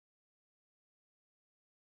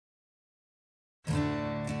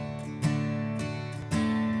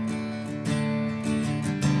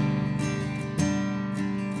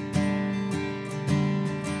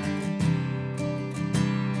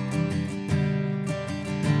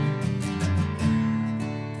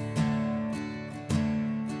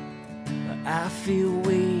feel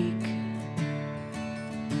weak,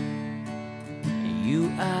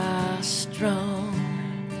 you are strong.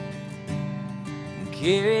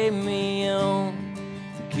 Carry me on,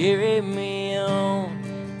 carry me on,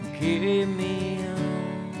 carry me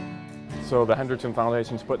on. So the Hendrickson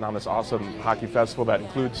Foundation is putting on this awesome hockey festival that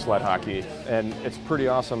includes sled hockey, and it's pretty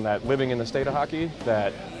awesome that living in the state of hockey,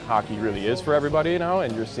 that hockey really is for everybody now,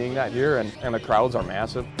 and you're seeing that here, and the crowds are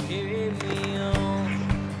massive. Carry me on,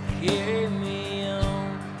 carry me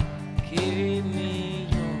on, carry me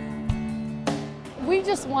on. We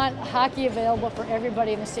just want hockey available for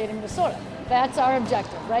everybody in the state of Minnesota. That's our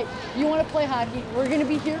objective, right? You want to play hockey, we're going to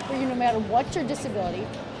be here for you no matter what your disability,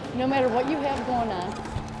 no matter what you have going on.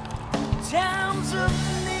 Times of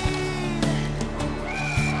need,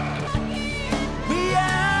 we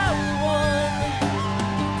are one.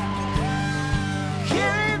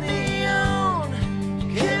 Carry me on,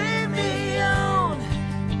 carry me on,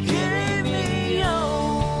 carry me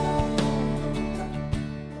on.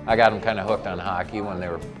 I got them kind of hooked on hockey when they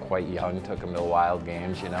were quite young, took them to wild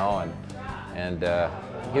games, you know, and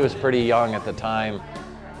he was pretty young at the time,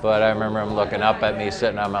 but I remember him looking up at me,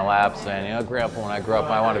 sitting on my lap, saying, you know, Grandpa, when I grow up,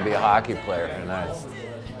 I want to be a hockey player. And I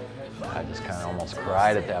just kind of almost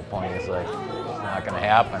cried at that point. It's like, it's not going to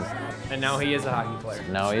happen. And now he is a hockey player.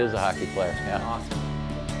 Now he is a hockey player, yeah. Awesome.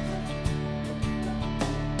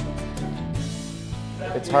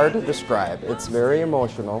 It's hard to describe. It's very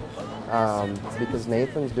emotional because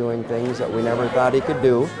Nathan's doing things that we never thought he could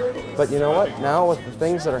do. But you know what? Now with the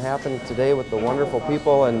things that are happening today with the wonderful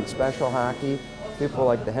people in special hockey, people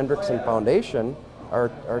like the Hendrickson Foundation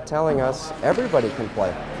are telling us everybody can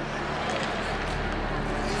play.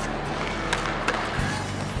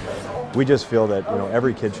 We just feel that, you know,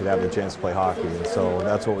 every kid should have the chance to play hockey, and so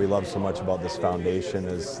that's what we love so much about this foundation.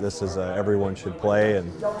 Is this is everyone should play,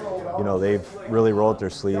 and you know, they've really rolled up their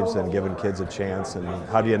sleeves and given kids a chance. And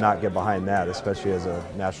how do you not get behind that, especially as a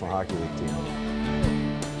National Hockey League team?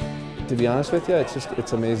 To be honest with you, it's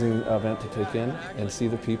an amazing event to take in and see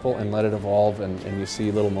the people and let it evolve, and you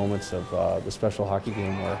see little moments of the special hockey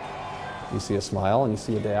game where you see a smile and you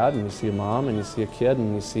see a dad and you see a mom and you see a kid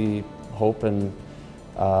and you see hope, and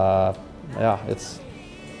yeah, it's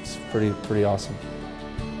pretty awesome.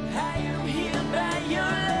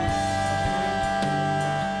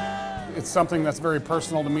 It's something that's very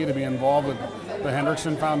personal to me to be involved with the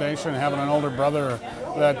Hendrickson Foundation, having an older brother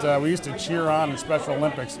that we used to cheer on in Special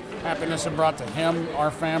Olympics. Happiness it brought to him,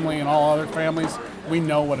 our family, and all other families. We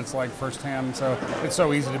know what it's like firsthand, so it's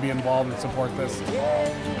so easy to be involved and support this.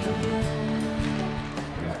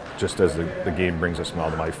 Just as the game brings a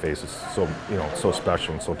smile to my face, it's so, you know, so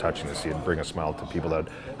special and so touching to see it bring a smile to people that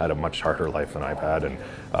had a much harder life than I've had, and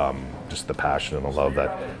just the passion and the love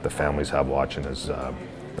that the families have watching is,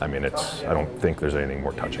 I mean, I don't think there's anything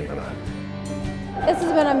more touching than that. This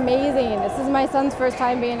has been amazing. This is my son's first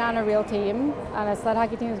time being on a real team. On a sled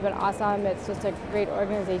hockey team has been awesome. It's just a great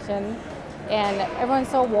organization, and everyone's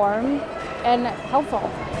so warm and helpful.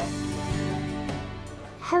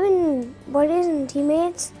 Having buddies and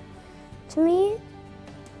teammates, to me,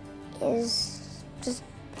 is just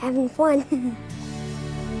having fun.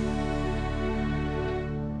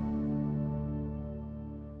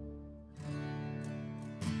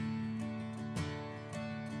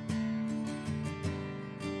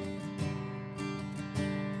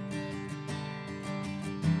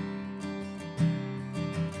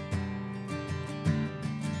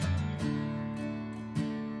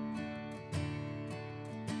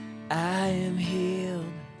 I am healed.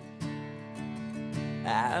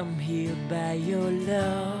 I'm healed by your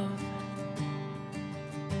love.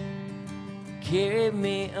 Carry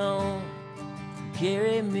me on,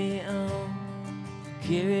 carry me on,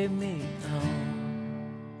 carry me on.